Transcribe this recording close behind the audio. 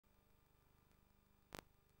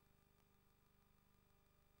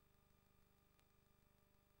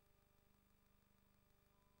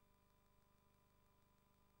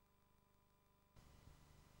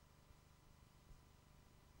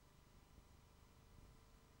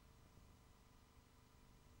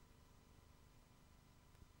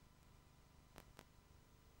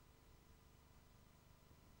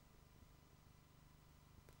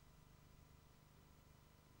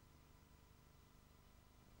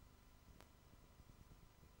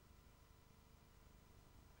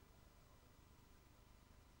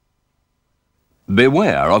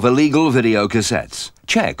Beware of illegal video cassettes.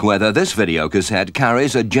 Check whether this video cassette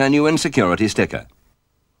carries a genuine security sticker.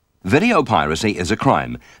 Video piracy is a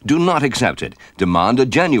crime. Do not accept it. Demand a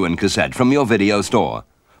genuine cassette from your video store.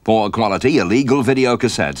 Poor quality illegal video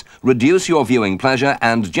cassettes reduce your viewing pleasure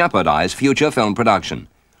and jeopardize future film production.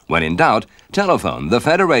 When in doubt, telephone the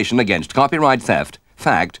Federation Against Copyright Theft,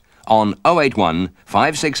 FACT, on 081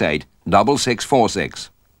 568 6646.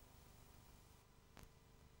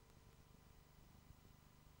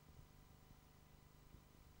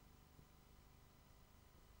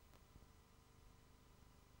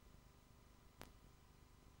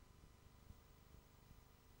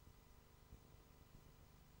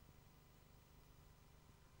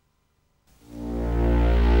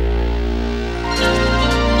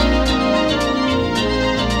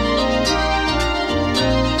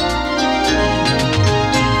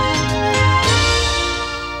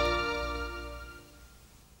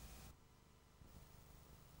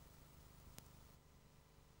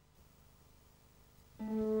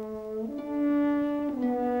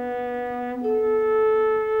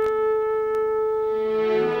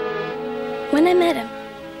 When I met him,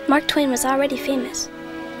 Mark Twain was already famous,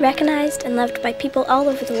 recognized and loved by people all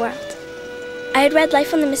over the world. I had read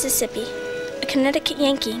Life on the Mississippi, A Connecticut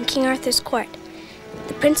Yankee in King Arthur's Court,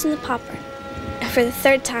 The Prince and the Pauper, and for the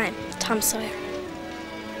third time, Tom Sawyer.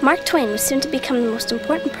 Mark Twain was soon to become the most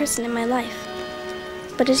important person in my life,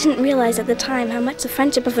 but I didn't realize at the time how much the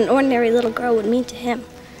friendship of an ordinary little girl would mean to him.